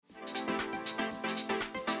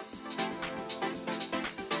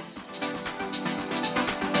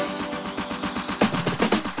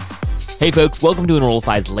Hey folks, welcome to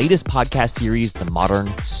Enrollify's latest podcast series, The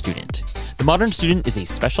Modern Student. The Modern Student is a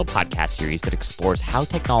special podcast series that explores how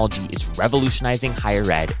technology is revolutionizing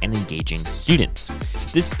higher ed and engaging students.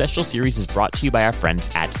 This special series is brought to you by our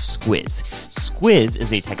friends at Squiz. Squiz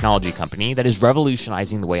is a technology company that is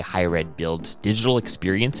revolutionizing the way higher ed builds digital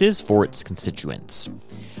experiences for its constituents.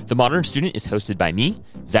 The Modern Student is hosted by me,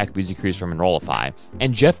 Zach Buzy-Cruz from Enrollify,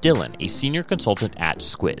 and Jeff Dillon, a senior consultant at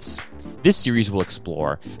Squiz. This series will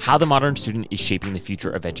explore how the modern student is shaping the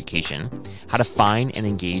future of education, how to find and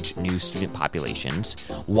engage new student populations,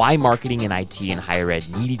 why marketing and IT and higher ed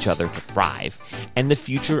need each other to thrive, and the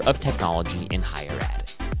future of technology in higher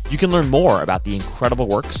ed. You can learn more about the incredible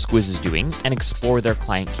work Squiz is doing and explore their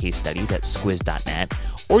client case studies at squiz.net,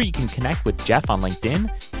 or you can connect with Jeff on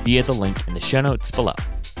LinkedIn via the link in the show notes below.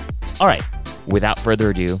 All right, without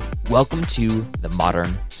further ado, welcome to The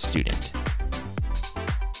Modern Student.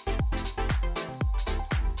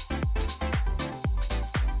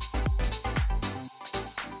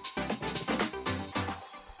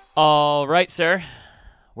 All right, sir.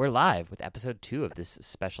 We're live with episode 2 of this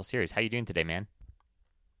special series. How you doing today, man?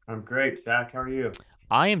 I'm great, Zach. How are you?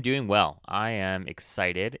 I am doing well. I am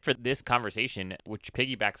excited for this conversation, which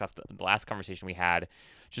piggybacks off the last conversation we had,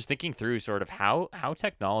 just thinking through sort of how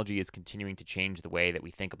technology is continuing to change the way that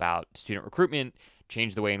we think about student recruitment,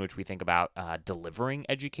 change the way in which we think about delivering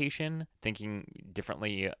education, thinking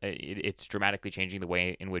differently. It's dramatically changing the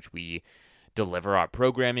way in which we deliver our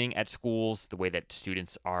programming at schools, the way that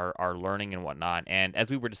students are learning and whatnot. And as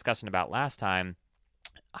we were discussing about last time,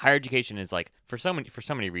 higher education is like for so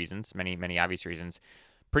many reasons, many obvious reasons,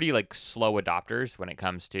 pretty like slow adopters when it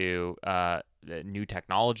comes to new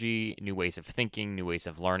technology, new ways of thinking, new ways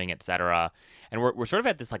of learning, etc. And we're sort of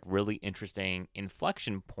at this like really interesting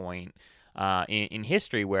inflection point in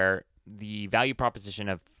history where the value proposition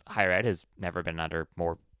of higher ed has never been under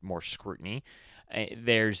more scrutiny.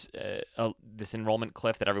 There's this enrollment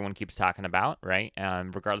cliff that everyone keeps talking about, right?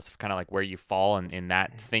 Regardless of kind of like where you fall in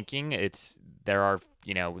that thinking, there are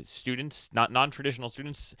students, not non-traditional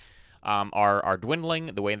students, are dwindling.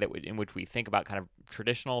 The way that in which we think about kind of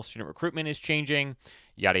traditional student recruitment is changing,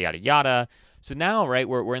 yada yada yada. So now, right,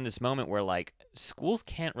 we're in this moment where like schools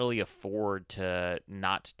can't really afford to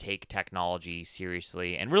not take technology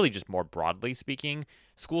seriously, and really just more broadly speaking,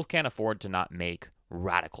 schools can't afford to not make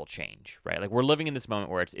radical change, right? Like we're living in this moment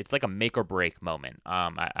where it's like a make or break moment,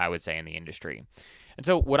 I would say, in the industry. And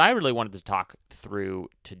so what I really wanted to talk through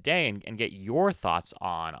today and get your thoughts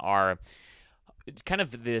on are kind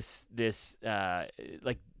of this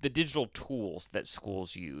like the digital tools that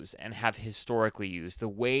schools use and have historically used, the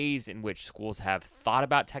ways in which schools have thought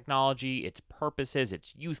about technology, its purposes,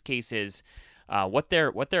 its use cases, what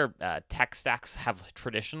their tech stacks have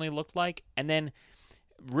traditionally looked like, and then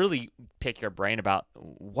really pick your brain about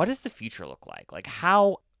what does the future look like? Like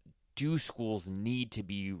how do schools need to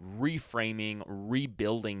be reframing,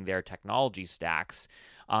 rebuilding their technology stacks?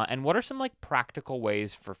 And what are some like practical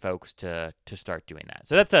ways for folks to start doing that?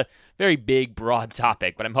 So that's a very big, broad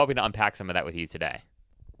topic, but I'm hoping to unpack some of that with you today.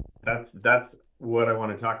 That's what I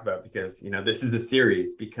want to talk about because, this is the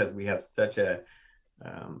series because we have such a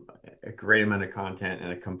great amount of content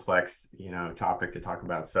and a complex, topic to talk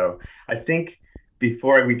about. So I think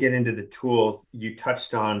before we get into the tools, you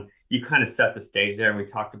kind of set the stage there, and we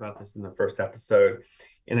talked about this in the first episode.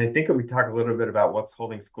 And I think if we talk a little bit about what's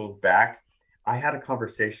holding schools back, I had a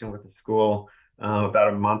conversation with a school about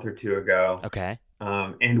a month or two ago. Okay.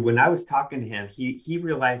 And when I was talking to him, he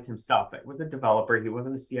realized himself, it was a developer, he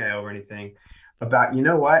wasn't a CIO or anything, about,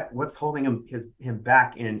 what's holding him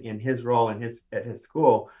back in his role at his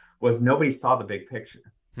school was nobody saw the big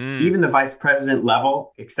picture. Even the vice president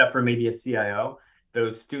level, except for maybe a CIO,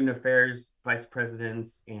 those student affairs vice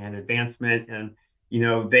presidents and advancement, and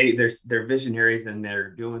they're visionaries and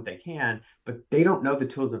they're doing what they can, but they don't know the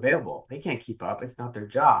tools available. They can't keep up. It's not their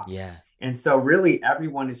job. Yeah. And so really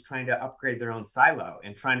everyone is trying to upgrade their own silo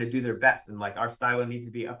and trying to do their best. And like our silo needs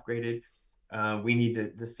to be upgraded. We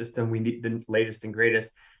need the system. We need the latest and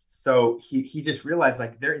greatest. So he just realized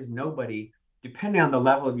like there is nobody, depending on the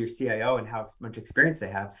level of your CIO and how much experience they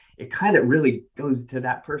have, it kind of really goes to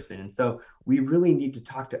that person. And so we really need to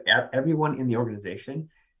talk to everyone in the organization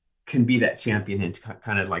can be that champion and to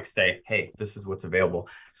kind of like say, hey, this is what's available.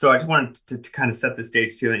 So I just wanted to kind of set the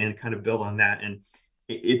stage too and kind of build on that. And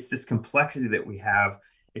it's this complexity that we have.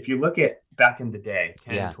 If you look at back in the day,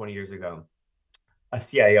 10, 20 years ago, a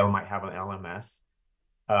CIO might have an LMS.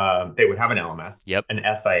 They would have an LMS,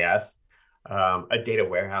 an SIS, a data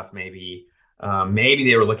warehouse maybe. Maybe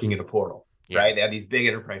they were looking at a portal, right? They have these big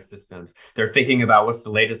enterprise systems. They're thinking about what's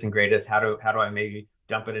the latest and greatest. How do I maybe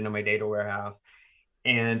dump it into my data warehouse?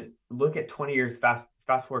 And look at 20 years, fast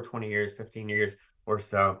forward 20 years, 15 years or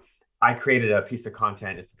so. I created a piece of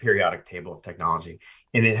content. It's the periodic table of technology,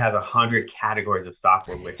 and it has 100 categories of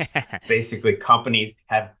software, which basically companies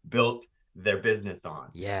have built their business on.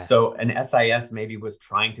 Yeah. So an SIS maybe was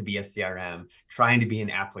trying to be a CRM, trying to be an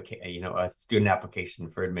a student application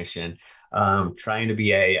for admission, trying to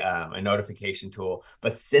be a notification tool.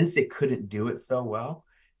 But since it couldn't do it so well,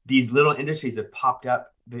 these little industries have popped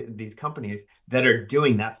up, these companies that are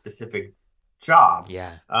doing that specific job.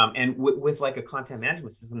 Yeah. And with like a content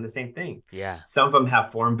management system, the same thing. Yeah. Some of them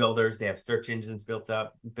have form builders, they have search engines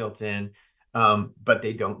built in, but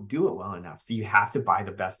they don't do it well enough. So you have to buy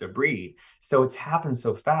the best of breed. So it's happened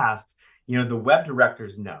so fast. You know, the web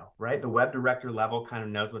directors know, right? The web director level kind of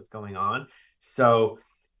knows what's going on. So,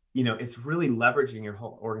 you know, it's really leveraging your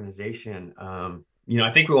whole organization. You know,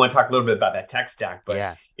 I think we want to talk a little bit about that tech stack,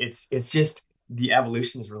 but it's just the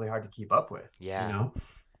evolution is really hard to keep up with. Yeah. You know?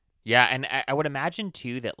 Yeah, and I would imagine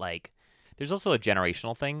too that like there's also a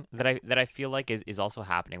generational thing that I feel like is also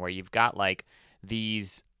happening, where you've got like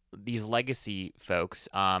these legacy folks,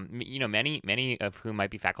 you know, many of whom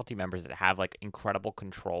might be faculty members that have like incredible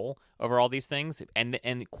control over all these things, and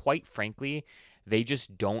quite frankly, they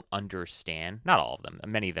just don't understand. Not all of them,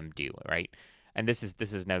 many of them do, right? And this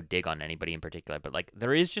is no dig on anybody in particular, but like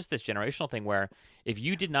there is just this generational thing where if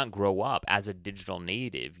you did not grow up as a digital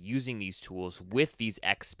native using these tools with these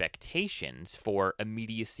expectations for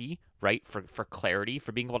immediacy, right, for clarity,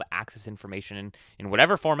 for being able to access information in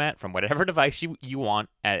whatever format from whatever device you want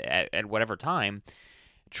at whatever time,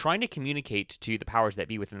 trying to communicate to the powers that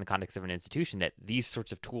be within the context of an institution that these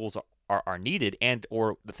sorts of tools are needed, and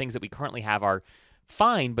or the things that we currently have are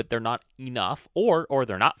fine, but they're not enough, or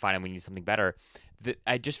they're not fine and we need something better.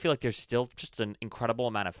 I just feel like there's still just an incredible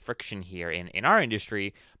amount of friction here in our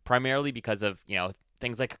industry, primarily because of, you know,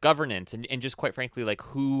 things like governance and just quite frankly, like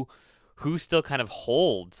who still kind of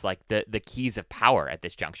holds like the keys of power at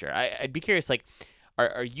this juncture. I'd be curious, like,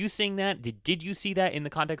 are you seeing that? Did you see that in the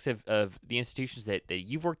context of the institutions that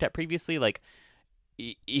you've worked at previously? Like,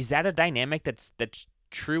 is that a dynamic that's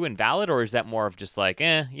true and valid, or is that more of just like,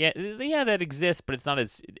 yeah, that exists, but it's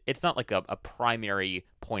not like a primary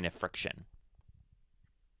point of friction?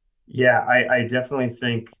 Yeah, I definitely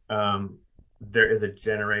think there is a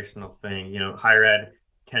generational thing. You know, higher ed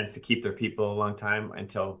tends to keep their people a long time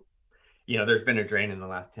until, you know, there's been a drain in the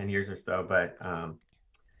last 10 years or so, but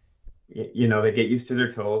you know, they get used to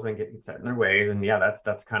their tools and get set in their ways, and yeah,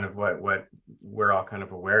 that's kind of what we're all kind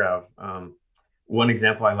of aware of. One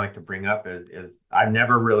example I like to bring up is I've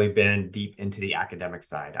never really been deep into the academic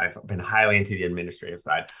side. I've been highly into the administrative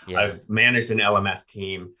side. Yeah. I've managed an LMS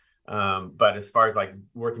team, but as far as like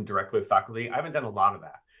working directly with faculty, I haven't done a lot of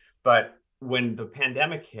that. But when the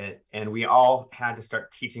pandemic hit and we all had to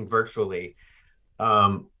start teaching virtually,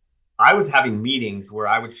 I was having meetings where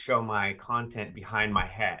I would show my content behind my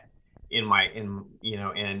head. You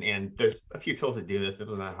know, and there's a few tools that do this. It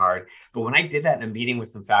wasn't that hard. But when I did that in a meeting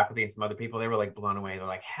with some faculty and some other people, they were like blown away. They're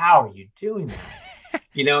like, how are you doing that?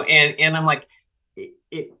 You know, and I'm like,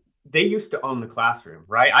 they used to own the classroom,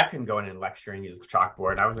 right? I couldn't go in and lecture and use a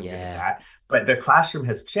chalkboard. I wasn't good at that. But the classroom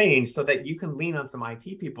has changed so that you can lean on some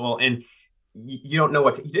IT people, and you don't know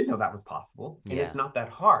you didn't know that was possible. And it's not that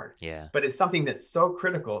hard. Yeah. But it's something that's so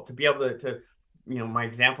critical to be able to you know, my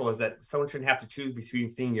example is that someone shouldn't have to choose between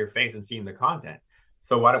seeing your face and seeing the content.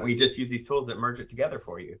 So why don't we just use these tools that merge it together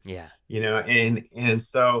for you? Yeah. You know, and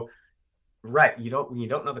so, right. You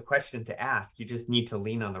don't know the question to ask. You just need to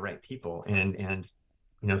lean on the right people. And,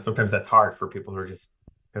 you know, sometimes that's hard for people who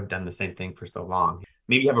have done the same thing for so long.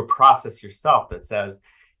 Maybe you have a process yourself that says,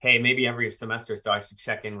 hey, maybe every semester, so I should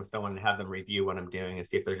check in with someone and have them review what I'm doing and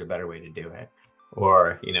see if there's a better way to do it.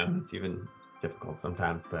 Or, you know, it's even difficult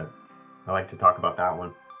sometimes, but I like to talk about that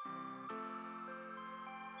one.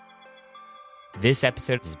 This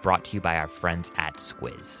episode is brought to you by our friends at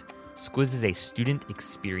Squiz. Squiz is a student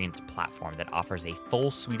experience platform that offers a full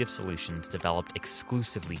suite of solutions developed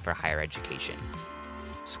exclusively for higher education.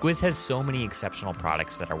 Squiz has so many exceptional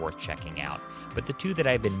products that are worth checking out, but the two that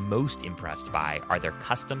I've been most impressed by are their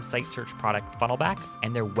custom site search product Funnelback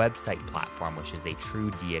and their website platform, which is a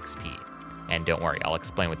true DXP. And don't worry, I'll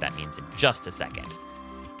explain what that means in just a second.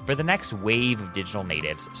 For the next wave of digital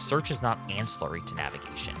natives, search is not ancillary to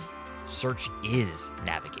navigation. Search is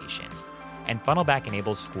navigation. And Funnelback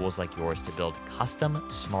enables schools like yours to build custom,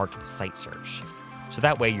 smart site search. So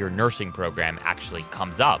that way your nursing program actually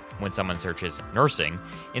comes up when someone searches nursing,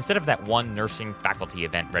 instead of that one nursing faculty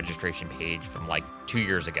event registration page from like 2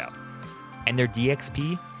 years ago. And their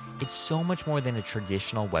DXP, it's so much more than a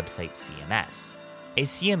traditional website CMS. A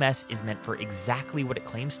CMS is meant for exactly what it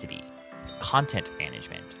claims to be: content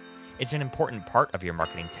management. It's an important part of your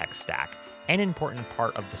marketing tech stack and an important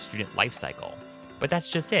part of the student lifecycle. But that's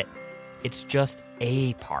just it. It's just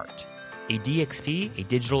a part. A DXP, a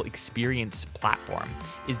digital experience platform,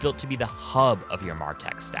 is built to be the hub of your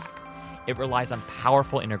MarTech stack. It relies on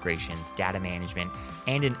powerful integrations, data management,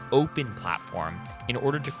 and an open platform in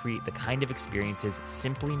order to create the kind of experiences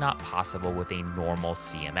simply not possible with a normal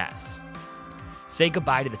CMS. Say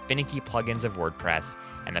goodbye to the finicky plugins of WordPress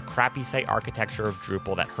and the crappy site architecture of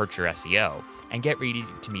Drupal that hurts your SEO, and get ready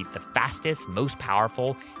to meet the fastest, most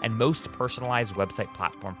powerful, and most personalized website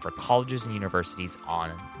platform for colleges and universities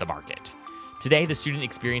on the market. Today, the student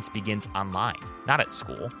experience begins online, not at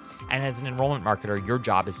school. And as an enrollment marketer, your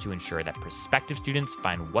job is to ensure that prospective students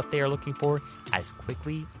find what they are looking for as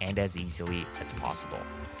quickly and as easily as possible.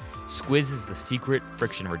 Squiz is the secret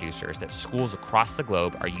friction reducers that schools across the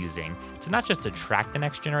globe are using to not just attract the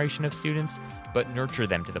next generation of students, but nurture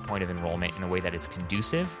them to the point of enrollment in a way that is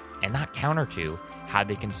conducive and not counter to how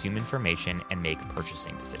they consume information and make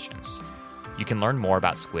purchasing decisions. You can learn more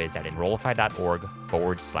about Squiz at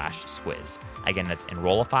enrollify.org/Squiz. Again, that's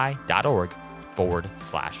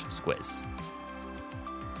enrollify.org/Squiz.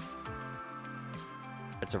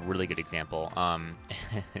 That's a really good example.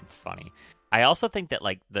 It's funny. I also think that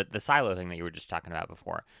like the silo thing that you were just talking about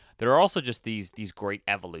before, there are also just these great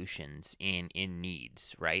evolutions in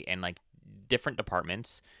needs, right? And like different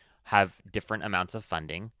departments have different amounts of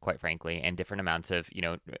funding, quite frankly, and different amounts of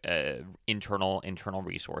internal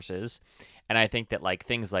resources. And I think that like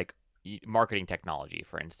things like marketing technology,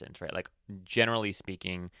 for instance, right? Like generally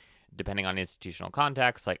speaking, depending on institutional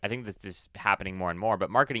context, like I think this is happening more and more, but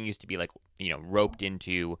marketing used to be like, roped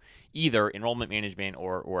into either enrollment management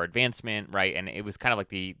or advancement, right? And it was kind of like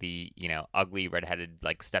the ugly redheaded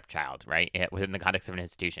like stepchild, right? Within the context of an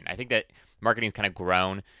institution. I think that marketing's kind of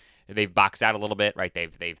grown. They've boxed out a little bit, right?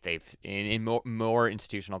 They've in more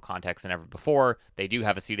institutional context than ever before. They do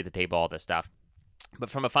have a seat at the table, all this stuff. But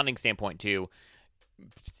from a funding standpoint too,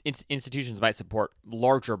 institutions might support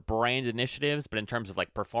larger brand initiatives, but in terms of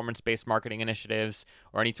like performance-based marketing initiatives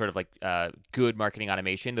or any sort of like good marketing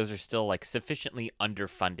automation, those are still like sufficiently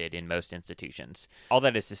underfunded in most institutions. All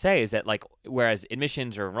that is to say is that like whereas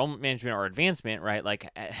admissions or enrollment management or advancement, right, like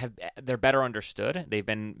they're better understood. They've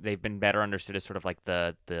been better understood as sort of like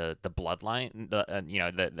the bloodline,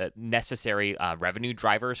 the necessary revenue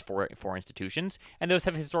drivers for institutions, and those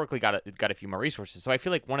have historically got a few more resources. So I feel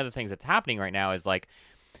like one of the things that's happening right now is like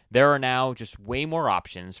there are now just way more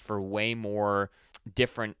options for way more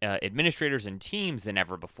different administrators and teams than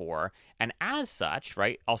ever before. And as such,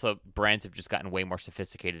 right, also brands have just gotten way more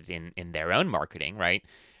sophisticated in their own marketing, right?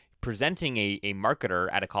 Presenting a marketer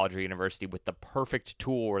at a college or university with the perfect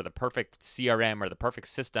tool or the perfect CRM or the perfect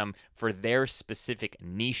system for their specific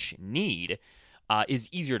niche need is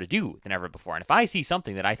easier to do than ever before. And if I see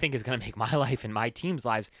something that I think is going to make my life and my team's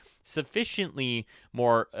lives sufficiently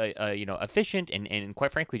more efficient and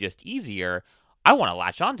quite frankly just easier, I want to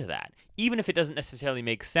latch onto that. Even if it doesn't necessarily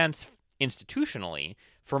make sense institutionally,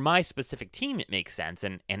 for my specific team it makes sense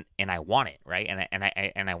and I want it, right?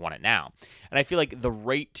 And I want it now. And I feel like the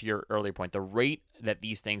rate, to your earlier point, the rate that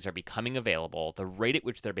these things are becoming available, the rate at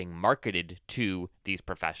which they're being marketed to these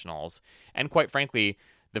professionals, and quite frankly,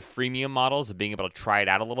 the freemium models of being able to try it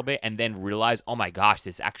out a little bit and then realize, oh my gosh,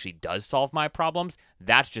 this actually does solve my problems,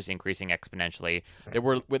 that's just increasing exponentially. That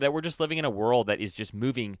we're just living in a world that is just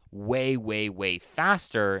moving way, way, way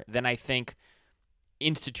faster than I think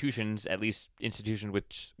institutions, at least institutions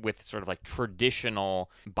with sort of like traditional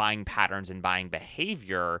buying patterns and buying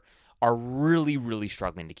behavior, are really, really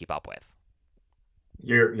struggling to keep up with.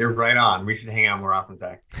 You're right on. We should hang out more often,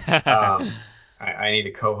 Zach. I need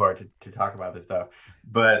a cohort to talk about this stuff.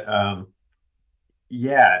 But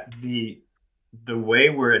the way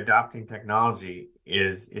we're adopting technology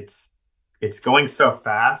is it's going so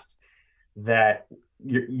fast that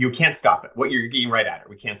you can't stop it. What you're getting right at it,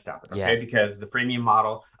 we can't stop it, okay? Yeah. Because the freemium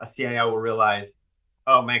model, a CIO will realize,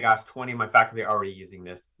 oh my gosh, 20 of my faculty are already using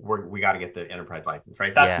this. We got to get the enterprise license,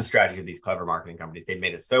 right? That's the strategy of these clever marketing companies. They've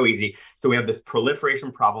made it so easy. So we have this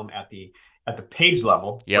proliferation problem at the page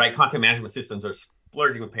level, right? Content management systems are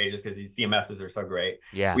splurging with pages because these CMSs are so great.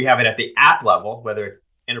 Yeah. We have it at the app level, whether it's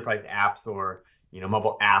enterprise apps or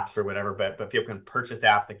mobile apps or whatever, but people can purchase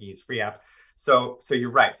apps, they can use free apps. So you're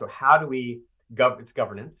right. So how do we it's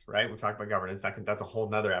governance, right? We'll talk about governance. That's a whole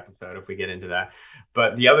nother episode if we get into that.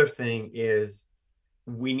 But the other thing is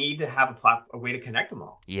we need to have a way to connect them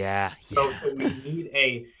all. Yeah. So we need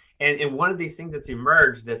and one of these things that's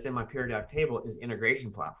emerged that's in my periodic table is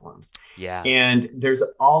integration platforms. Yeah. And there's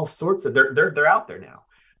all sorts of they're out there now,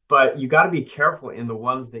 but you got to be careful in the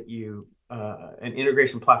ones that you an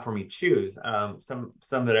integration platform you choose, some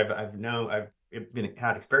that I've been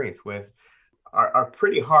had experience with are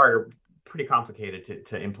pretty hard, pretty complicated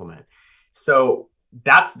to implement. So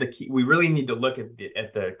that's the key. We really need to look at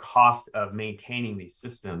the cost of maintaining these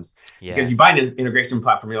systems, because Yeah. you buy an integration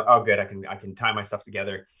platform, you're like, oh, good, I can tie my stuff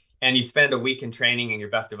together, and you spend a week in training, and your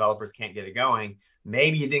best developers can't get it going.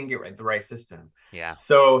 Maybe you didn't get the right system. Yeah.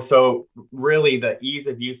 So really, the ease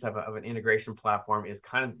of use of an integration platform is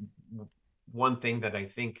kind of one thing that I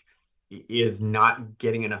think is not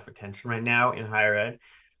getting enough attention right now in higher ed.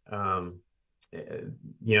 Um,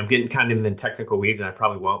 I'm getting kind of in the technical weeds, and I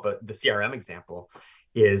probably won't, but the CRM example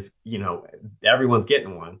is, everyone's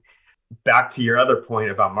getting one. Back to your other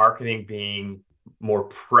point about marketing being more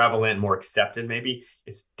prevalent, more accepted, maybe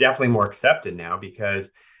it's definitely more accepted now,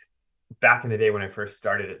 because back in the day when I first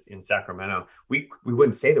started in Sacramento, we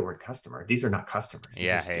wouldn't say the word customer. These are not customers. These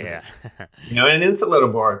are Yeah. students. Yeah. And it's a little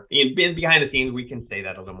more behind the scenes. We can say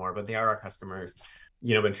that a little more, but they are our customers.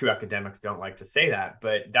 But true academics don't like to say that.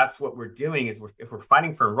 But that's what we're doing is if we're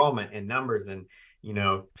fighting for enrollment and numbers, and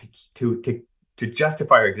to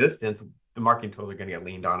justify our existence, the marketing tools are going to get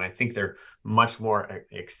leaned on. I think they're much more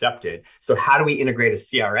accepted. So how do we integrate a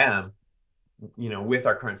CRM, with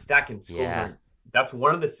our current stack? And schools Yeah. aren't. That's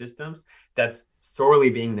one of the systems that's sorely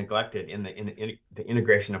being neglected in the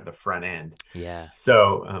integration of the front end. Yeah.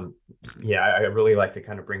 So I really like to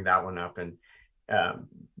kind of bring that one up, and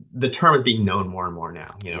the term is being known more and more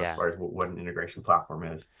now, as Yeah. far as what an integration platform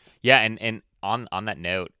is. Yeah, and on that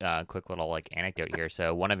note, quick little like anecdote here.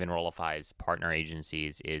 So one of Enrollify's partner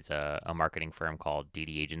agencies is a marketing firm called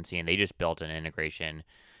DD Agency, and they just built an integration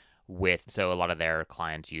with, so a lot of their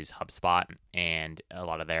clients use HubSpot, and a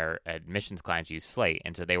lot of their admissions clients use Slate,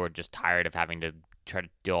 and so they were just tired of having to try to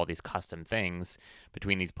do all these custom things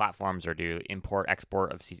between these platforms, or do import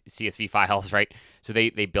export of CSV files, right? So they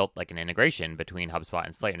built like an integration between HubSpot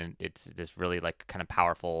and Slate, and it's this really like kind of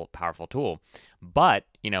powerful tool. But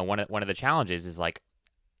one of the challenges is like,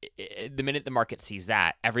 the minute the market sees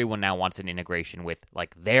that, everyone now wants an integration with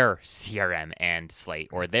like their CRM and Slate,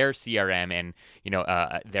 or their CRM and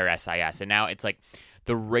their SIS, and now it's like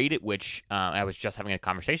the rate at which I was just having a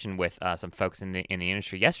conversation with some folks in the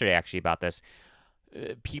industry yesterday actually about this.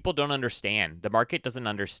 People don't understand. The market doesn't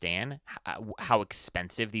understand how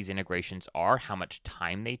expensive these integrations are, how much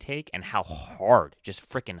time they take, and how hard, just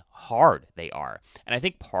freaking hard they are. And I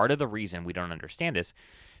think part of the reason we don't understand this,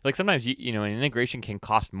 like sometimes an integration can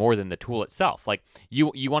cost more than the tool itself. Like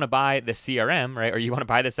you want to buy the CRM, right, or you want to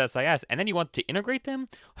buy this SIS, and then you want to integrate them.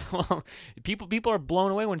 Well, people are blown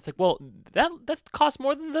away when it's like, well, that costs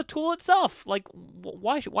more than the tool itself. Like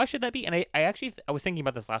why should that be? And I was thinking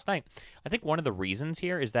about this last night. I think one of the reasons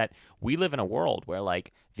here is that we live in a world where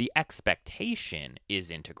like the expectation is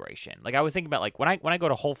integration. Like I was thinking about like when I go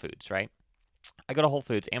to Whole Foods, right? I go to Whole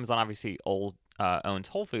Foods. Amazon obviously owns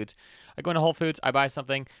Whole Foods. I go into Whole Foods, I buy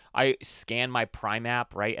something, I scan my Prime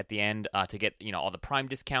app right at the end to get all the Prime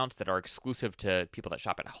discounts that are exclusive to people that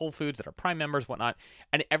shop at Whole Foods, that are Prime members, whatnot,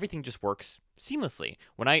 and everything just works seamlessly.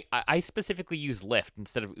 When I specifically use Lyft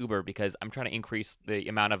instead of Uber because I'm trying to increase the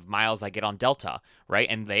amount of miles I get on Delta, right?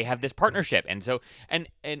 And they have this partnership, and so and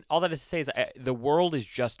all that is to say is the world is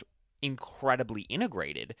just incredibly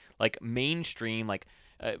integrated, like mainstream, like.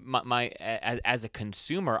 As a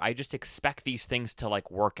consumer, I just expect these things to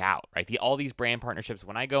like work out, right? All these brand partnerships.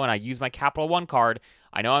 When I go and I use my Capital One card,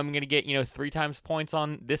 I know I'm going to get 3 times points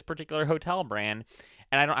on this particular hotel brand,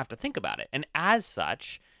 and I don't have to think about it. And as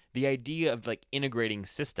such, the idea of like integrating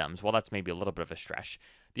systems, well, that's maybe a little bit of a stretch.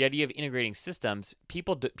 The idea of integrating systems,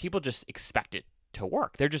 people just expect it to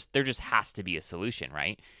work. There just has to be a solution,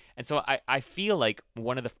 right? And so I feel like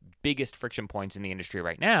one of the biggest friction points in the industry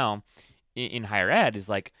right now in higher ed is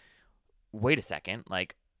like, wait a second,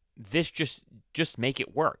 like this just make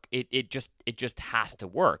it work. It just has to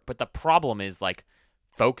work. But the problem is like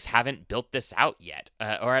folks haven't built this out yet,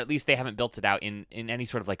 or at least they haven't built it out in any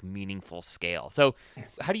sort of like meaningful scale. So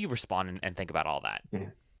how do you respond and think about all that? Yeah.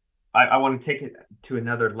 I want to take it to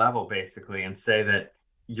another level basically and say that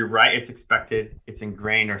you're right. It's expected. It's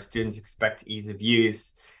ingrained. Our students expect ease of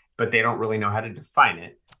use, but they don't really know how to define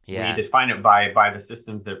it. Yeah. We define it by the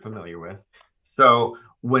systems they're familiar with. So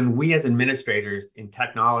when we as administrators in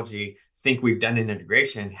technology think we've done an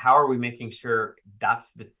integration, how are we making sure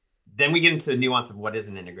then we get into the nuance of what is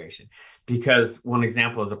an integration? Because one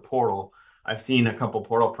example is a portal. I've seen a couple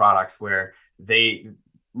portal products where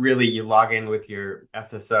you log in with your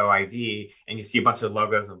SSO ID and you see a bunch of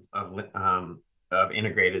logos of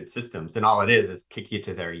integrated systems, and all it is kick you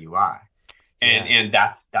to their UI. And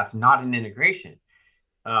that's not an integration.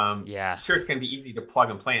 Yeah. Sure, it's going to be easy to plug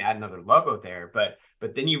and play and add another logo there, but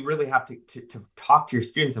then you really have to talk to your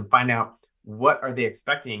students and find out what are they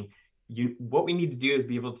expecting. What we need to do is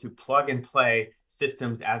be able to plug and play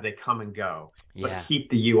systems as they come and go, but Yeah. keep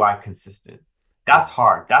the UI consistent. Yeah. That's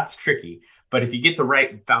hard. That's tricky. But if you get the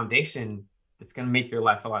right foundation, it's going to make your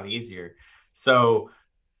life a lot easier. So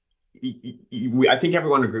I think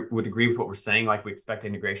everyone would agree with what we're saying. Like we expect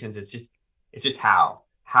integrations. It's just how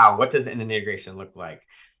what does an integration look like?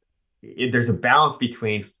 There's a balance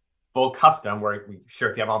between full custom, where sure,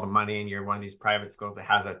 if you have all the money and you're one of these private schools that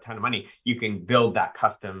has a ton of money, you can build that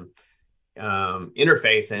custom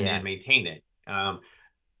interface Yeah. and maintain it.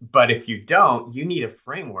 But if you don't, you need a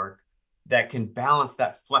framework that can balance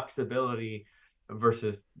that flexibility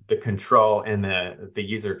versus the control and the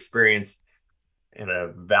user experience at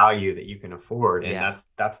a value that you can afford. And Yeah.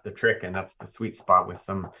 that's the trick, and that's the sweet spot with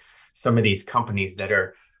some of these companies that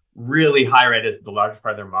are really higher ed is the largest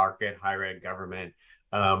part of their market, higher ed government,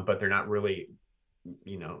 but they're not really,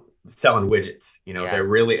 selling widgets. Yeah. They're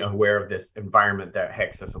really aware of this environment that, hey,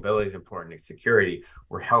 accessibility is important, and security.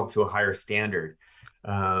 We're held to a higher standard.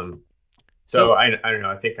 Um, so So I don't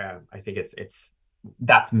know. I think it's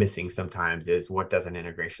that's missing sometimes, is what does an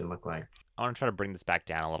integration look like? I want to try to bring this back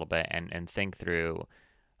down a little bit and think through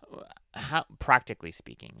how, practically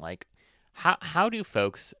speaking, like how do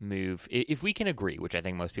folks move if we can agree, which I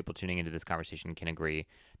think most people tuning into this conversation can agree,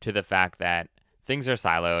 to the fact that things are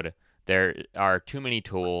siloed. There are too many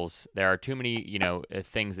tools. There are too many,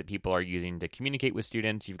 things that people are using to communicate with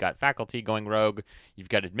students. You've got faculty going rogue. You've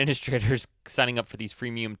got administrators signing up for these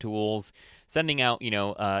freemium tools, sending out,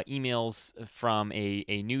 emails from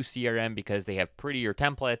a new CRM because they have prettier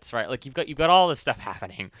templates, right? Like you've got all this stuff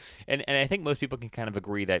happening, and I think most people can kind of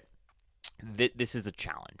agree that this is a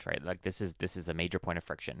challenge, right? Like this is a major point of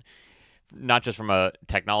friction, not just from a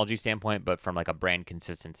technology standpoint, but from like a brand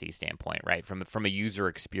consistency standpoint, right? From a user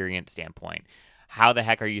experience standpoint. How the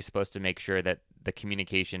heck are you supposed to make sure that the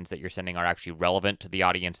communications that you're sending are actually relevant to the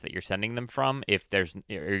audience that you're sending them from, if there's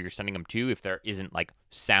or you're sending them to, if there isn't like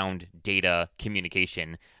sound data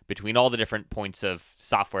communication between all the different points of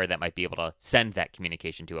software that might be able to send that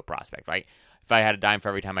communication to a prospect, right? If I had a dime for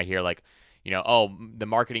every time I hear like, oh, the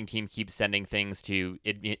marketing team keeps sending things to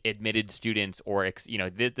admitted students, or,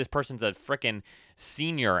 this person's a freaking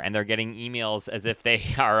senior and they're getting emails as if they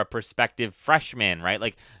are a prospective freshman, right?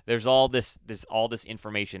 Like there's all this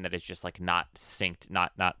information that is just like not synced,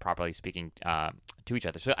 not properly speaking to each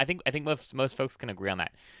other. So I think most folks can agree on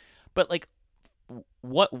that. But like,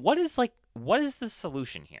 what is the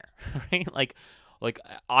solution here, right? Like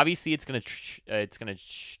obviously it's gonna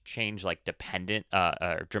change like dependent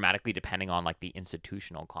dramatically depending on like the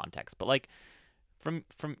institutional context, but like from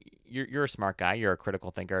you're a smart guy, you're a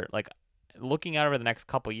critical thinker, like looking out over the next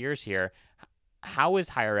couple years here, how is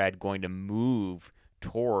higher ed going to move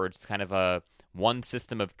towards kind of a one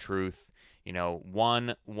system of truth,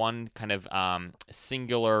 one kind of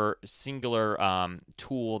singular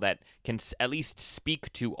tool that can at least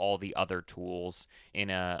speak to all the other tools in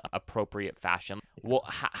a appropriate fashion? Well,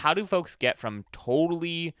 how do folks get from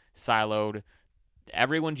totally siloed,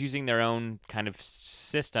 everyone's using their own kind of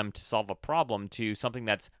system to solve a problem, to something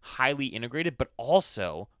that's highly integrated, but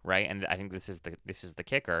also, right? And I think this is the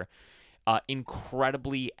kicker,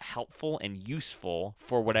 incredibly helpful and useful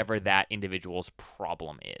for whatever that individual's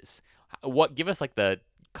problem is. Give us like the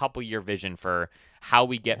couple year vision for how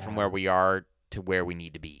we get from where we are to where we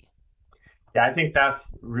need to be. Yeah, I think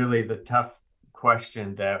that's really the tough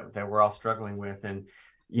question that we're all struggling with. And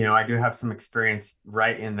I do have some experience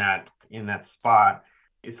right in that spot.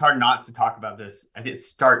 It's hard not to talk about this. I think it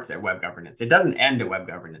starts at web governance. It doesn't end at web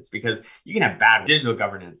governance, because you can have bad digital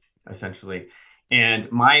governance essentially.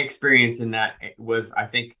 And my experience in that was, I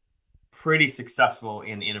think, pretty successful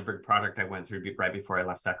in a big project I went through right before I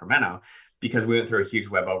left Sacramento, because we went through a huge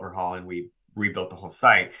web overhaul and we rebuilt the whole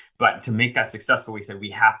site. But to make that successful, we said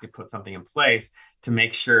we have to put something in place to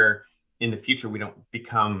make sure in the future we don't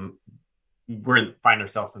find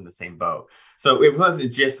ourselves in the same boat. So it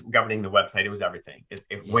wasn't just governing the website; it was everything.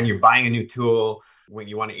 When Yeah. you're buying a new tool, when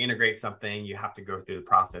you want to integrate something, you have to go through the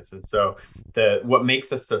process. And so what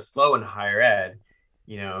makes us so slow in higher ed,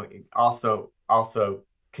 also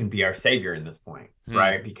can be our savior in this point, Hmm.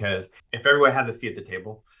 right? Because if everyone has a seat at the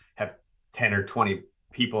table, have 10 or 20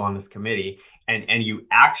 people on this committee, and you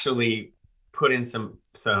actually put in some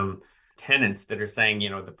tenants that are saying,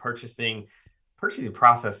 the purchasing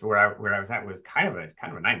process where I was at was kind of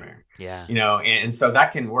a nightmare, Yeah. and so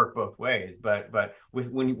that can work both ways. But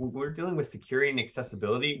when we're dealing with security and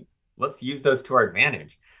accessibility, let's use those to our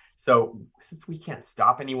advantage. So since we can't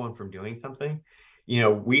stop anyone from doing something,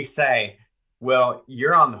 we say, well,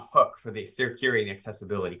 you're on the hook for the security and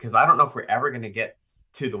accessibility, because I don't know if we're ever going to get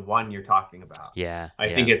to the one you're talking about. Yeah, I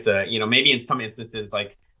yeah, think it's maybe in some instances,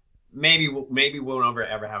 like maybe we'll never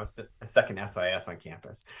ever have a second SIS on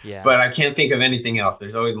campus, yeah. but I can't think of anything else.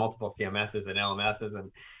 There's always multiple CMSs and LMSs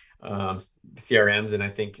and CRMs, and I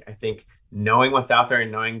think knowing what's out there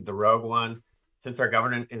and knowing the rogue one, since our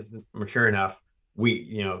government is mature enough,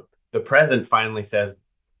 the president finally says,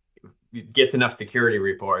 gets enough security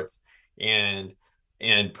reports and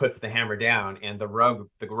puts the hammer down, and the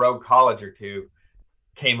rogue college or two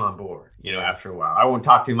came on board, after a while. I won't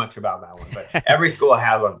talk too much about that one, but every school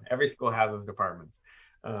has them. Every school has those departments.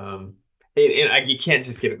 You can't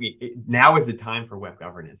just get it. Now is the time for web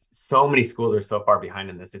governance. So many schools are so far behind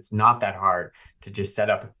in this. It's not that hard to just set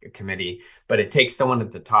up a committee, but it takes someone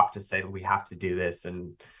at the top to say, we have to do this.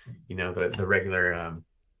 And, the regular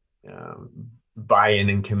buy-in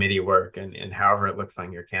and committee work and however it looks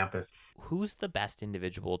on your campus. Who's the best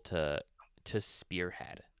individual to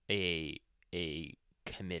spearhead a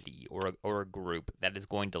committee or a group that is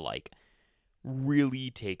going to like really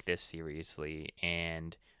take this seriously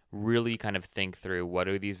and really kind of think through what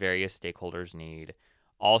do these various stakeholders need?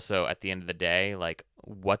 Also, at the end of the day, like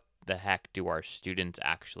what the heck do our students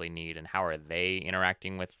actually need, and how are they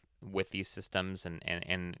interacting with these systems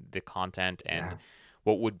and the content, and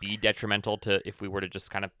what would be detrimental to if we were to just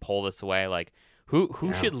kind of pull this away? Like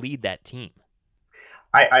who should lead that team?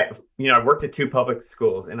 I worked at 2 public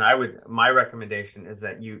schools, and my recommendation is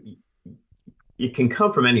that you can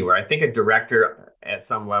come from anywhere. I think a director at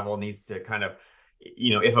some level needs to kind of,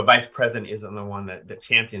 if a vice president isn't the one that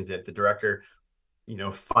champions it, the director,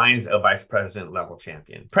 finds a vice president level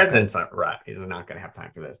champion. President's not right. He's not going to have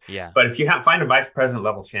time for this. Yeah. But if you find a vice president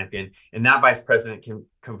level champion, and that vice president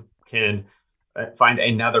can find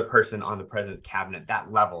another person on the president's cabinet,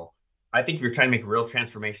 that level, I think if you're trying to make a real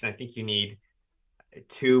transformation, I think you need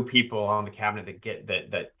 2 people on the cabinet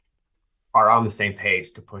that are on the same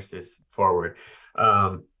page to push this forward.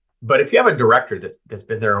 But if you have a director that's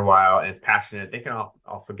been there a while and is passionate, they can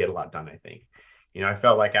also get a lot done, I think. I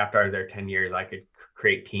felt like after I was there 10 years, I could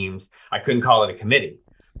create teams. I couldn't call it a committee,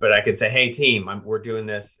 but I could say, hey, team, we're doing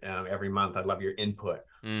this every month. I'd love your input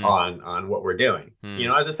on what we're doing.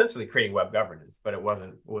 I was essentially creating web governance, but it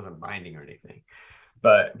wasn't binding or anything.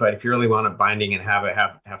 But if you really want a binding and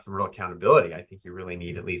have some real accountability, I think you really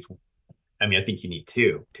need at least, I think you need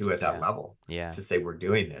two at that level to say we're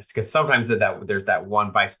doing this. Because sometimes there's that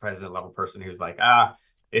one vice president level person who's like,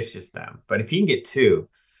 it's just them. But if you can get 2,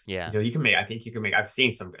 you can make, I've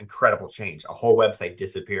seen some incredible change. A whole website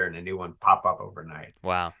disappear and a new one pop up overnight.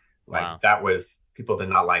 Wow. That was, people did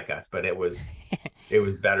not like us, but it was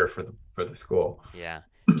better for the school. Yeah.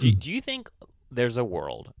 Do you think there's a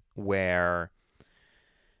world where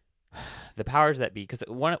the powers that be, because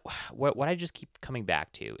what I just keep coming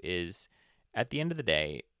back to is, at the end of the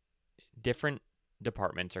day, different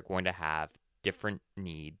departments are going to have different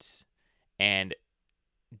needs, and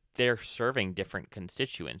they're serving different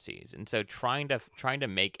constituencies. And so trying to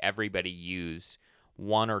make everybody use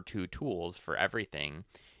 1 or 2 tools for everything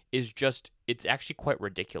is just, it's actually quite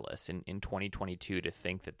ridiculous in 2022 to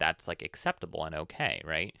think that that's like acceptable and okay,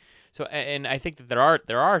 right? So, and I think that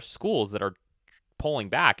there are schools that are pulling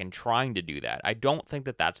back and trying to do that. I don't think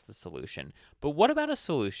that that's the solution. But what about a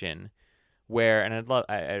solution where, and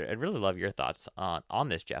I'd really love your thoughts on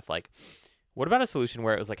this, Jeff. Like, what about a solution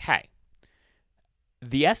where it was like, hey,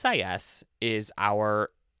 the SIS is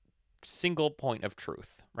our single point of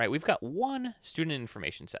truth, right? We've got one student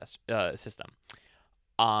information system.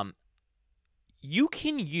 You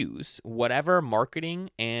can use whatever marketing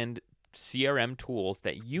and CRM tools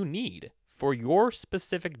that you need for your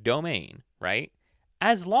specific domain, right?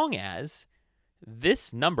 As long as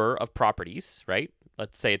this number of properties, right?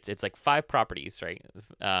 Let's say it's like 5 properties, right?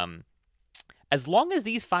 As long as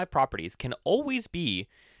these 5 properties can always be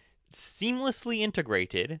seamlessly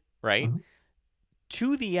integrated, right,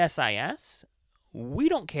 to the SIS, we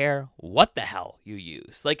don't care what the hell you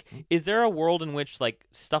use. Like, is there a world in which like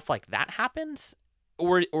stuff like that happens,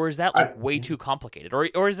 or is that like way too complicated,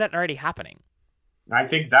 or is that already happening? I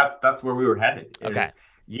think that's where we were headed. Okay.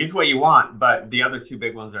 Use what you want, but the other 2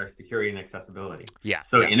 big ones are security and accessibility. Yeah.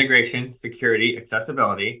 So integration, security,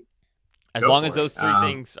 accessibility. As long as those 3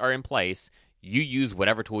 things are in place, you use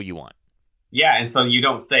whatever tool you want. Yeah, and so you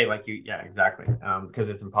don't say like exactly, because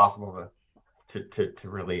it's impossible to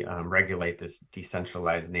really regulate this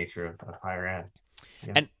decentralized nature of higher ed.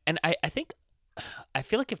 Yeah. And I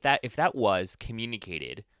feel like if that was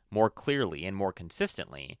communicated more clearly and more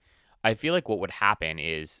consistently, I feel like what would happen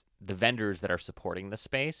is the vendors that are supporting the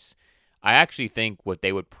space, I actually think what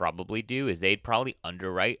they would probably do is they'd probably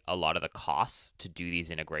underwrite a lot of the costs to do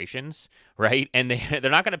these integrations, right? And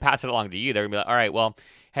they're not going to pass it along to you. They're going to be like, all right, well,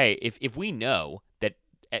 hey, if we know that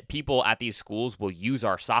people at these schools will use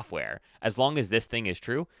our software as long as this thing is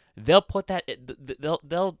true, they'll put that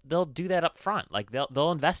they'll do that up front. Like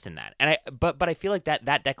they'll invest in that. And but I feel like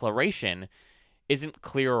that declaration isn't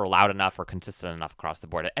clear or loud enough or consistent enough across the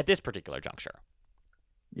board at this particular juncture.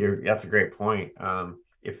 That's a great point.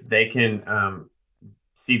 If they can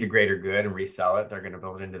see the greater good and resell it, they're going to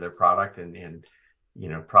build it into their product, and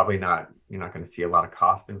probably not. You're not going to see a lot of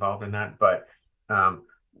cost involved in that. But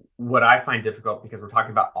what I find difficult, because we're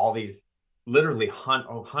talking about all these literally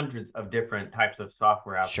hundreds of different types of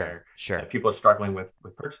software out there that people are struggling with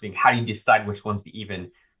purchasing. How do you decide which ones to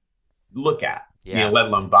even look at? Let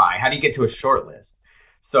alone buy. How do you get to a short list?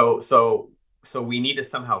 So we need to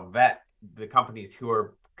somehow vet the companies who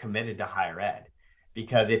are committed to higher ed,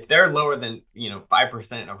 because if they're lower than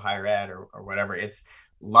 5% of higher ed or whatever, it's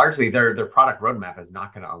largely their product roadmap is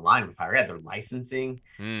not going to align with higher ed. Their licensing,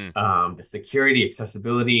 the security,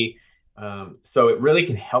 accessibility. So it really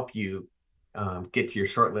can help you get to your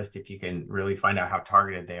short list if you can really find out how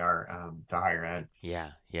targeted they are to higher ed.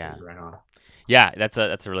 Yeah. Right on. Yeah, that's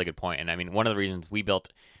a really good point. And I mean, one of the reasons we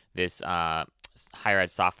built this higher ed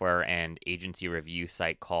software and agency review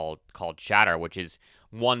site called Chatter, which is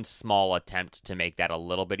one small attempt to make that a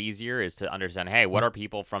little bit easier, is to understand, hey, what are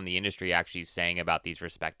people from the industry actually saying about these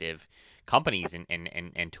respective companies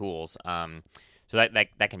and tools? So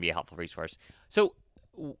that can be a helpful resource. So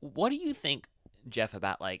what do you think, Jeff,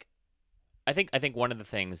 about like, I think one of the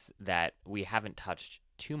things that we haven't touched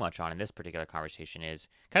too much on in this particular conversation is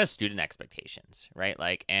kind of student expectations, right?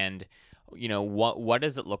 Like, and what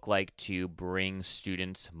does it look like to bring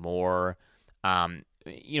students more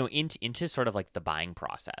into sort of like the buying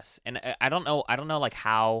process? And I don't know like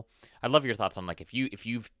how. I'd love your thoughts on like if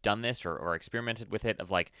you've done this or experimented with it,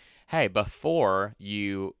 of like, hey, before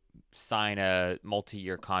you sign a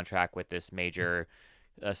multi-year contract with this major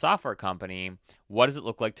software company, what does it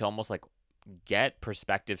look like to almost like get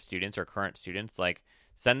prospective students or current students, like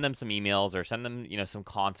send them some emails or send them some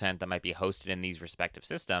content that might be hosted in these respective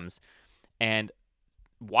systems, and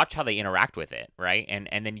watch how they interact with it, right?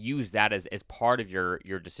 And then use that as part of your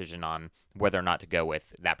decision on whether or not to go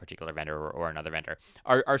with that particular vendor or another vendor.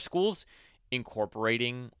 Are schools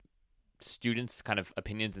incorporating students' kind of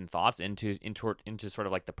opinions and thoughts into sort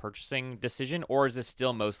of like the purchasing decision, or is this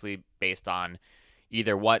still mostly based on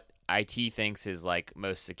either what IT thinks is like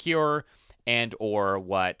most secure and or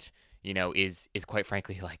what is quite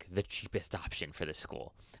frankly like the cheapest option for the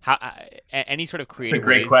school? How any sort of creative? It's a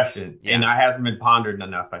great question, and it hasn't been pondered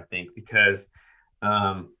enough, I think, because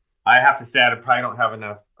I have to say I probably don't have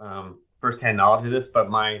enough firsthand knowledge of this, but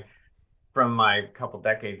from my couple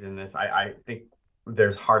decades in this, I think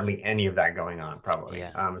there's hardly any of that going on, probably,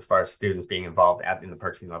 as far as students being involved in the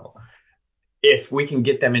purchasing level. If we can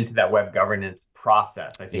get them into that web governance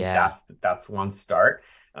process, I think that's one start.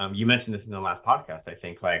 You mentioned this in the last podcast, I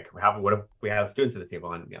think, like, what if we have students at the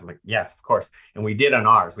table? And I'm like, yes, of course. And we did on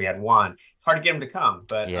ours. We had one. It's hard to get them to come,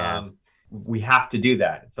 but we have to do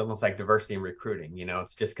that. It's almost like diversity in recruiting.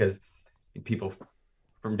 It's just because people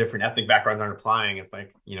from different ethnic backgrounds aren't applying. It's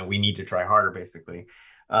like, we need to try harder, basically.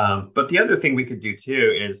 But the other thing we could do,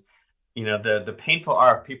 too, is, the painful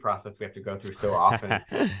RFP process we have to go through so often,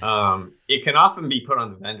 it can often be put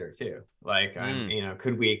on the vendor, too. Like,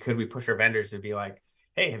 could we push our vendors to be like,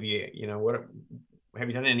 hey, have you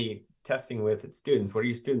done any testing with students? What do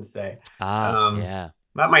your students say? That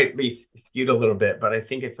might be skewed a little bit, but I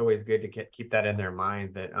think it's always good to keep that in their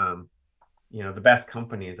mind that, the best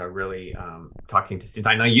companies are really talking to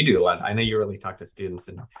students. I know you do a lot. I know you really talk to students,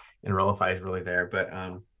 and Rollify is really there. But,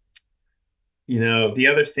 the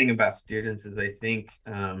other thing about students is I think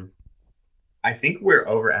we're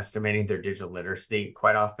overestimating their digital literacy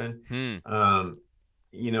quite often.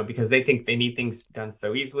 Because they think they need things done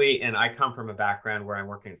so easily. And I come from a background where I'm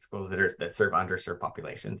working at schools that serve underserved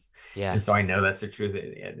populations. Yeah. And so I know that's the truth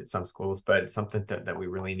at some schools, but it's something that we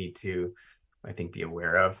really need to, I think, be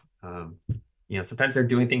aware of. Sometimes they're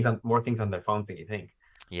doing more things on their phones than you think.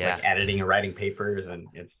 Yeah. Like editing and writing papers, and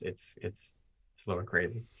it's a little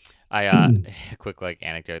crazy. A quick like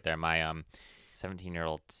anecdote there. My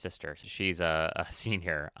 17-year-old sister, she's a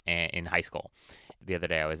senior in high school. The other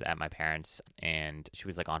day I was at my parents and she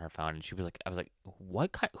was like on her phone, and I was like,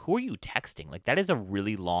 who are you texting? Like, that is a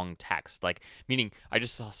really long text. Like, meaning I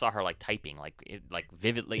just saw her like typing like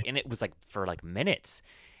vividly, and it was like for like minutes.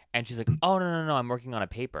 And she's like, oh, no, I'm working on a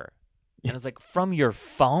paper. And I was like, from your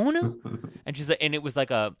phone? And she's like, and it was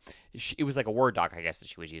like a Word doc, I guess, that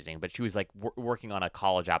she was using, but she was like working on a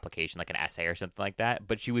college application, like an essay or something like that.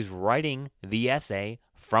 But she was writing the essay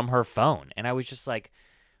from her phone, and I was just like,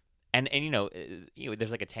 and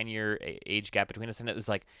there's like a 10-year age gap between us, and it was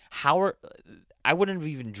like, I wouldn't have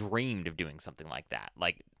even dreamed of doing something like that,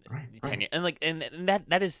 like Right, 10 right. years, and like, and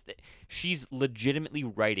that is, she's legitimately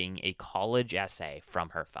writing a college essay from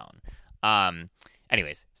her phone. Um,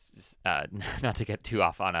 anyways, not to get too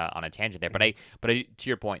off on a tangent there, but to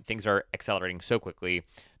your point, things are accelerating so quickly.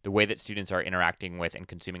 The way that students are interacting with and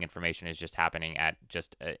consuming information is just happening at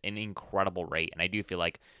just an incredible rate, and I do feel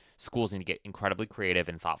like schools need to get incredibly creative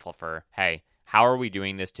and thoughtful for, hey, how are we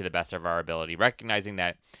doing this to the best of our ability, recognizing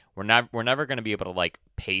that we're never going to be able to like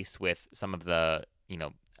pace with some of the,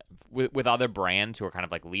 with other brands who are kind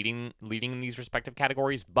of like leading in these respective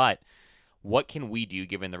categories, but what can we do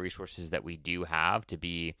given the resources that we do have to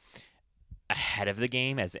be ahead of the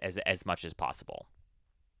game as much as possible?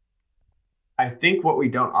 I think what we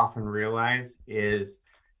don't often realize is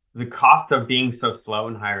the cost of being so slow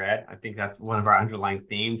in higher ed. I think that's one of our underlying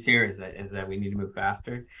themes here is that we need to move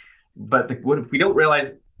faster. But what if we don't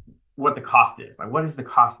realize what the cost is? Like, what is the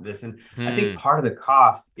cost of this? And I think Hmm. part of the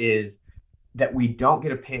cost is that we don't get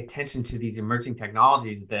to pay attention to these emerging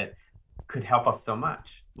technologies that could help us so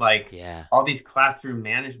much, like Yeah. all these classroom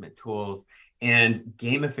management tools and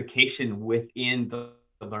gamification within the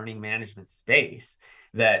learning management space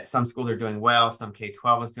that some schools are doing well, some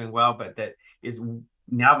K-12 is doing well, but that is,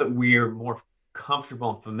 now that we're more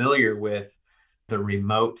comfortable and familiar with the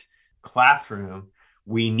remote classroom,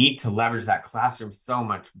 we need to leverage that classroom so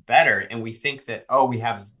much better. And we think that, oh, we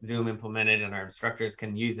have Zoom implemented and our instructors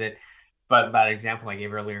can use it. But that example I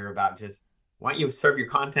gave earlier about just why don't you serve your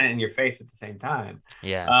content in your face at the same time?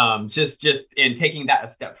 Yeah. Just in taking that a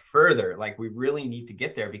step further, like we really need to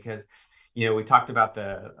get there because, we talked about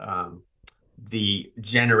the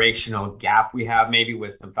generational gap we have maybe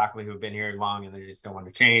with some faculty who have been here long and they just don't want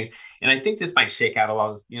to change. And I think this might shake out a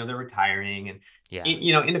lot of, they're retiring. And, Yeah.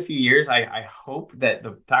 in a few years, I hope that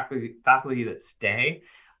the faculty that stay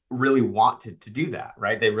really want to do that,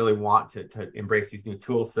 right? They really want to embrace these new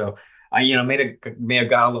tools. So I, may have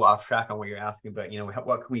got a little off track on what you're asking, but,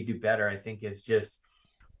 what can we do better? I think is just,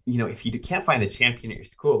 if you can't find the champion at your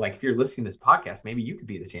school, like if you're listening to this podcast, maybe you could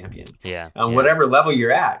be the champion. Yeah. Yeah. Whatever level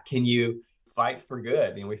you're at, can you fight for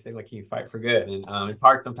good? We say, like, can you fight for good? And it's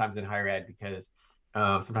hard sometimes in higher ed because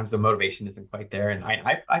sometimes the motivation isn't quite there. And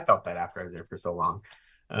I felt that after I was there for so long,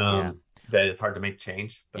 Yeah. that it's hard to make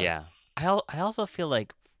change. But Yeah. I also feel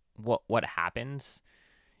like what happens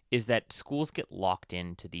is that schools get locked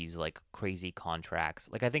into these like crazy contracts.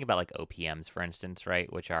 Like I think about like OPMs, for instance,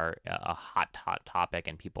 right, which are a hot topic,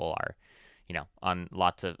 and people are, on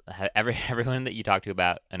lots of everyone that you talk to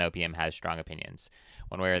about an OPM has strong opinions,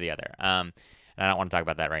 one way or the other. And I don't want to talk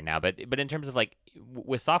about that right now, but in terms of like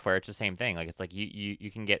with software, it's the same thing. Like it's like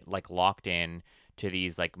you can get like locked in to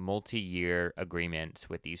these like multi-year agreements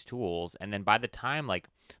with these tools, and then by the time like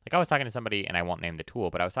I was talking to somebody, and I won't name the tool,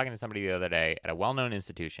 but I was talking to somebody the other day at a well-known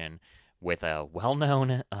institution with a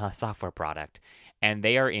well-known software product, and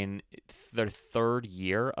they are in their third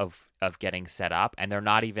year of getting set up, and they're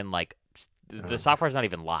not even like the software is not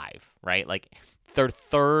even live, right? Like their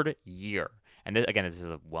third year. And again, this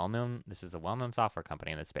is a well-known software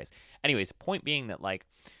company in this space. Anyways, point being that like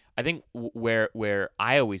I think where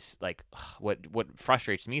I always like what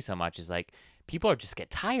frustrates me so much is like people are just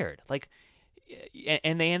get tired. Like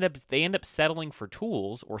and they end up settling for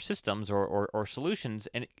tools or systems or solutions,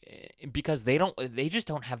 and because they just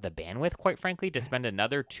don't have the bandwidth, quite frankly, to spend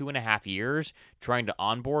another 2.5 years trying to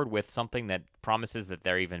onboard with something that promises that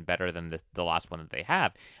they're even better than the last one that they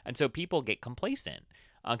have. And so people get complacent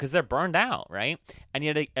because they're burned out, right? And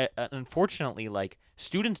yet unfortunately, like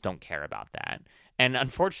students don't care about that, and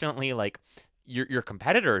unfortunately, like your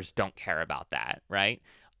competitors don't care about that, right?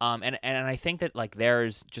 And I think that like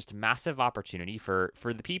there's just massive opportunity for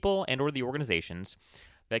the people and or the organizations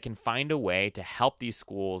that can find a way to help these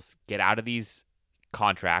schools get out of these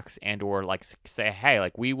contracts and or like say, hey,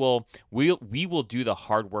 like we will do the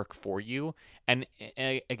hard work for you. And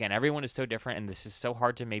again, everyone is so different, and this is so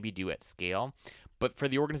hard to maybe do at scale. But for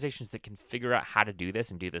the organizations that can figure out how to do this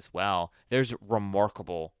and do this well, there's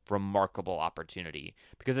remarkable opportunity.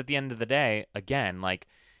 Because at the end of the day, again, like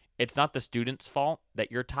it's not the student's fault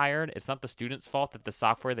that you're tired. It's not the student's fault that the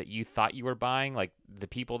software that you thought you were buying, like the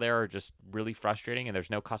people there are just really frustrating and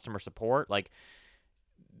there's no customer support. Like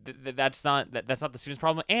that's not the student's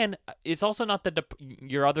problem, and it's also not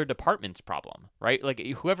your other department's problem, right? Like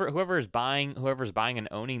whoever's buying and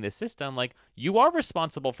owning this system, like you are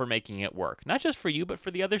responsible for making it work, not just for you but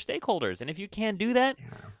for the other stakeholders. And if you can't do that,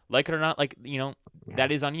 like it or not, like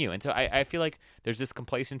that is on you. And so I feel like there's this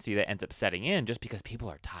complacency that ends up setting in just because people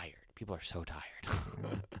are tired. People are so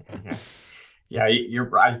tired. Yeah, you're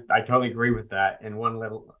right. I totally agree with that. And one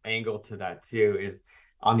little angle to that too is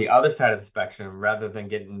on the other side of the spectrum, rather than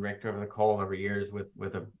getting raked over the coals over years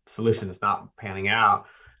with a solution that's not panning out,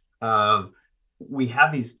 we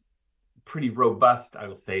have these pretty robust, I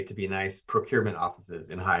would say, to be nice, procurement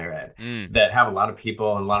offices in higher ed that have a lot of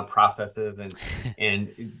people and a lot of processes,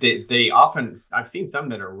 and they often, I've seen some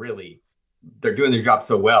that are really, they're doing their job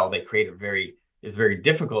so well, they create it's very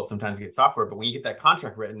difficult sometimes to get software, but when you get that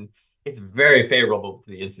contract written, it's very favorable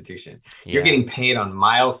to the institution. You're getting paid on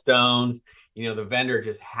milestones. The vendor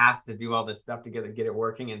just has to do all this stuff to get it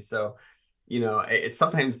working. And so, it's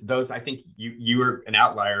sometimes those, I think you were an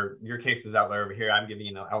outlier. Your case is outlier over here. I'm giving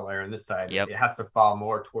you an outlier on this side. Yep. It has to fall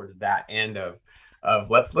more towards that end of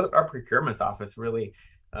let's let our procurement's office really,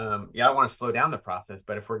 I want to slow down the process,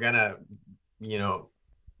 but if we're going to,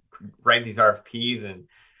 write these RFPs and,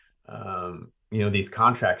 these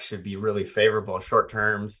contracts should be really favorable, short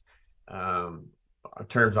terms,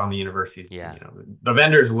 terms on the universities. The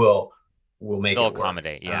vendors will make they'll it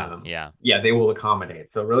accommodate. work. They will accommodate.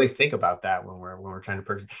 So really think about that when we're trying to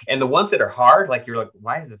purchase. And the ones that are hard, like you're like,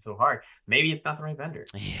 why is it so hard? Maybe it's not the right vendor.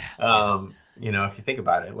 If you think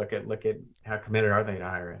about it, look at how committed are they to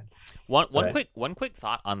higher ed. One quick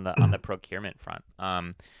thought on the procurement front.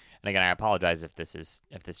 And again, I apologize if this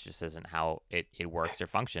just isn't how it works or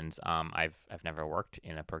functions. I've never worked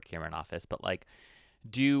in a procurement office, but like,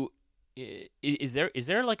 is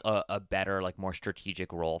there like a better, like more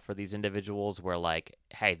strategic role for these individuals where like,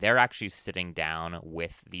 hey, they're actually sitting down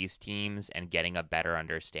with these teams and getting a better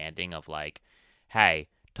understanding of like, hey,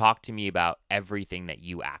 talk to me about everything that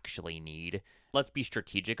you actually need. Let's be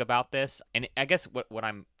strategic about this. And I guess what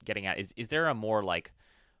I'm getting at is there a more like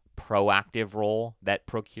proactive role that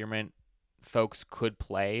procurement folks could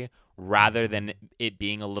play rather than it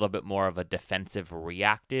being a little bit more of a defensive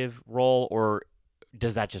reactive role, or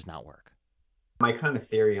does that just not work? My kind of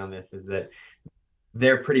theory on this is that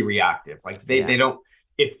they're pretty reactive. Like they don't,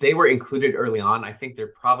 if they were included early on, I think there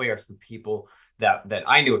probably are some people that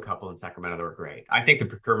I knew a couple in Sacramento that were great. I think the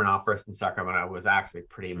procurement office in Sacramento was actually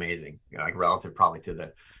pretty amazing, like relative probably to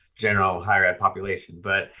the general higher ed population.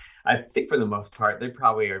 But I think for the most part, they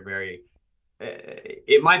probably are very,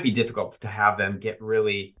 it might be difficult to have them get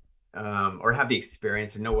really, or have the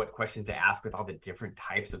experience or know what questions to ask with all the different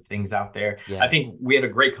types of things out there. I think we had a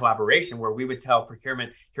great collaboration where we would tell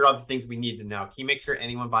procurement, here are all the things we need to know. Can you make sure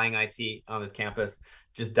anyone buying IT on this campus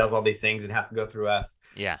just does all these things and has to go through us?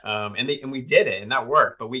 And we did it and that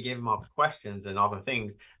worked, but we gave them all the questions and all the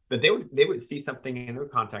things. But they would see something and they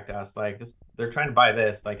would contact us like this, they're trying to buy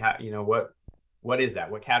this, like how, what is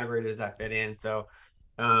that? What category does that fit in? So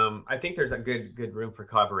I think there's a good room for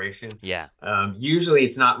collaboration. Usually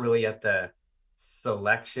it's not really at the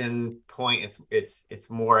selection point. It's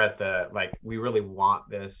more at the, like, we really want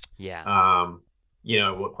this. They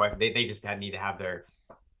just need to have their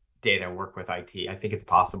data and work with IT. I think it's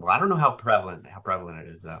possible. I don't know how prevalent it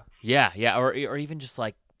is though. Or even just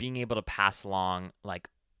like being able to pass along like,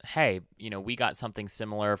 hey, we got something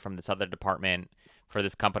similar from this other department for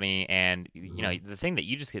this company, and the thing that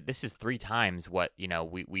you just hit, this is 3 times what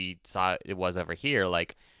we saw it was over here.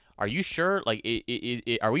 Like, are you sure? Like,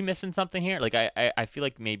 are we missing something here? Like, I feel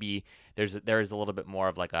like maybe there is a little bit more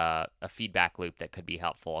of like a feedback loop that could be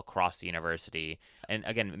helpful across the university, and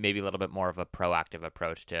again, maybe a little bit more of a proactive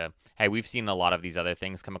approach to, hey, we've seen a lot of these other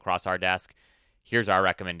things come across our desk. Here's our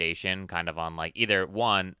recommendation, kind of on like either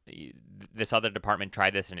one, this other department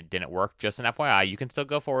tried this and it didn't work. Just an FYI, you can still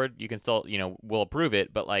go forward. You can still, we'll approve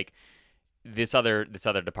it. But like this other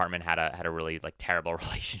department had a really like terrible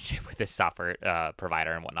relationship with this software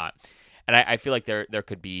provider and whatnot. And I feel like there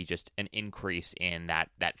could be just an increase in that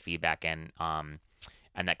feedback and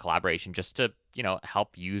that collaboration just to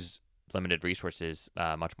help use limited resources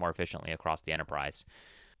much more efficiently across the enterprise.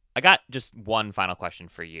 I got just one final question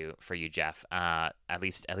for you, Jeff. At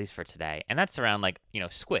least for today, and that's around like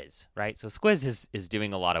Squiz, right? So Squiz is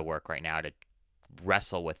doing a lot of work right now to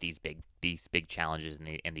wrestle with these big challenges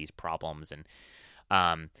and these problems. And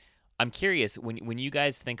I'm curious, when you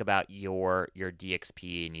guys think about your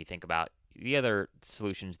DXP and you think about the other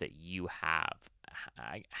solutions that you have,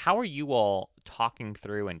 how are you all talking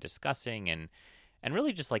through and discussing and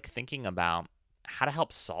really just like thinking about how to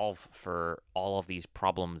help solve for all of these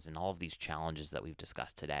problems and all of these challenges that we've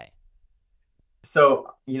discussed today?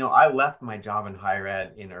 So, I left my job in higher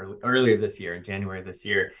ed earlier this year, in January of this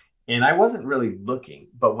year, and I wasn't really looking.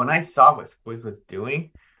 But when I saw what Squiz was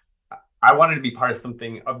doing, I wanted to be part of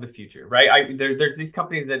something of the future, right? There's these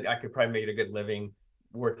companies that I could probably make a good living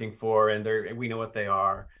working for, and we know what they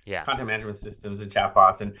are, Yeah. content management systems and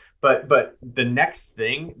chatbots, but the next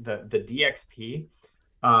thing, the DXP,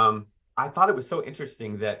 I thought it was so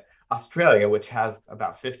interesting that Australia, which has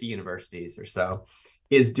about 50 universities or so,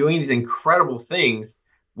 is doing these incredible things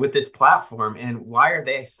with this platform. And why are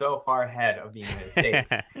they so far ahead of the United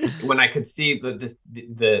States? When I could see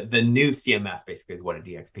the new CMS basically is what a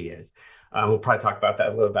DXP is. We'll probably talk about that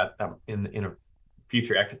a little bit in a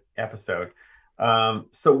future episode.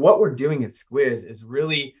 So what we're doing at Squiz is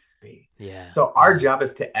really, so our job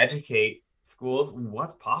is to educate schools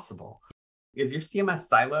what's possible. Is your CMS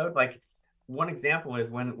siloed? Like, one example is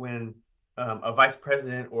when a vice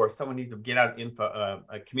president or someone needs to get out info,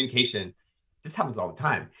 communication. This happens all the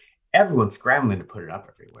time. Everyone's scrambling to put it up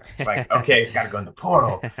everywhere. Like, okay, it's got to go in the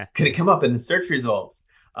portal. Could it come up in the search results?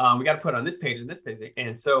 We got to put it on this page and this page.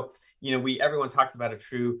 And so, everyone talks about a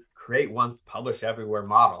true create once, publish everywhere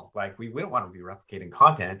model. Like, we don't want to be replicating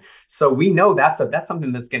content. So we know that's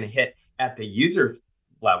something that's going to hit at the user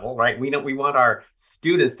level, right? We want our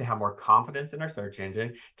students to have more confidence in our search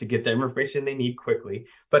engine, to get the information they need quickly.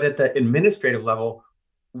 But at the administrative level,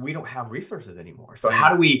 we don't have resources anymore. So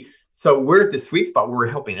so we're at the sweet spot where we're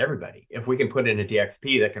helping everybody. If we can put in a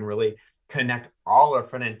DXP that can really connect all our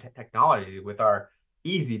front end technologies with our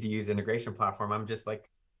easy to use integration platform, I'm just like,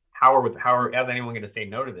 how is anyone going to say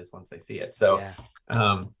no to this once they see it? So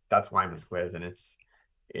that's why I'm a Squiz, and it's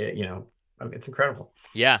incredible.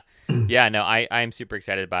 Yeah. No, I'm super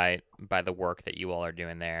excited by the work that you all are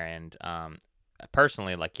doing there. And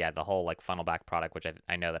personally, the whole Funnelback product, which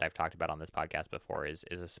I know that I've talked about on this podcast before, is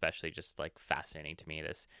especially just fascinating to me.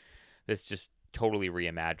 This just totally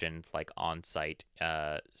reimagined on-site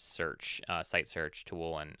site search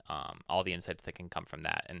tool, and all the insights that can come from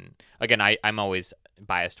that. And again, I'm always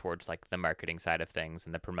biased towards the marketing side of things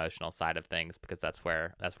and the promotional side of things, because that's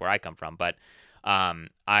where I come from. But I'm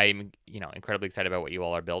incredibly excited about what you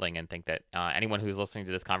all are building, and think that anyone who's listening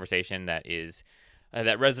to this conversation that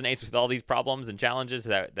resonates with all these problems and challenges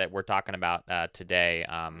that we're talking about today,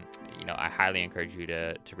 I highly encourage you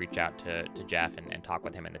to reach out to Jeff and talk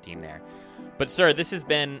with him and the team there. But sir, this has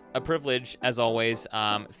been a privilege as always.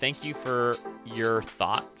 Thank you for your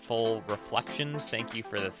thoughtful reflections. Thank you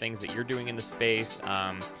for the things that you're doing in the space.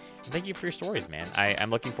 And thank you for your stories, man.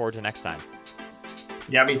 I'm looking forward to next time.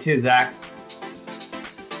 Yeah, me too, Zach.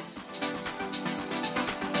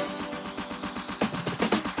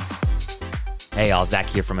 Hey, all, Zach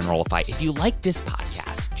here from Enrollify. If you like this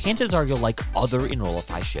podcast, chances are you'll like other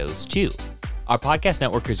Enrollify shows too. Our podcast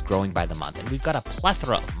network is growing by the month, and we've got a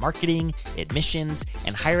plethora of marketing, admissions,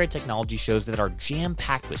 and higher ed technology shows that are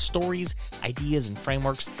jam-packed with stories, ideas, and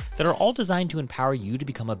frameworks that are all designed to empower you to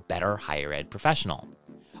become a better higher ed professional.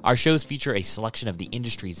 Our shows feature a selection of the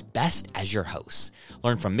industry's best as your hosts.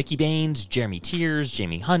 Learn from Mickey Baines, Jeremy Tiers,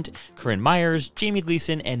 Jamie Hunt, Corinne Myers, Jamie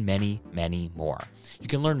Gleason, and many, many more. You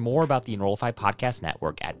can learn more about the Enrollify Podcast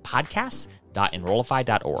Network at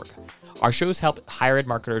podcasts.enrollify.org. Our shows help higher ed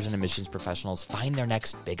marketers and admissions professionals find their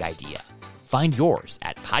next big idea. Find yours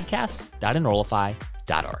at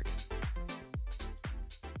podcasts.enrollify.org.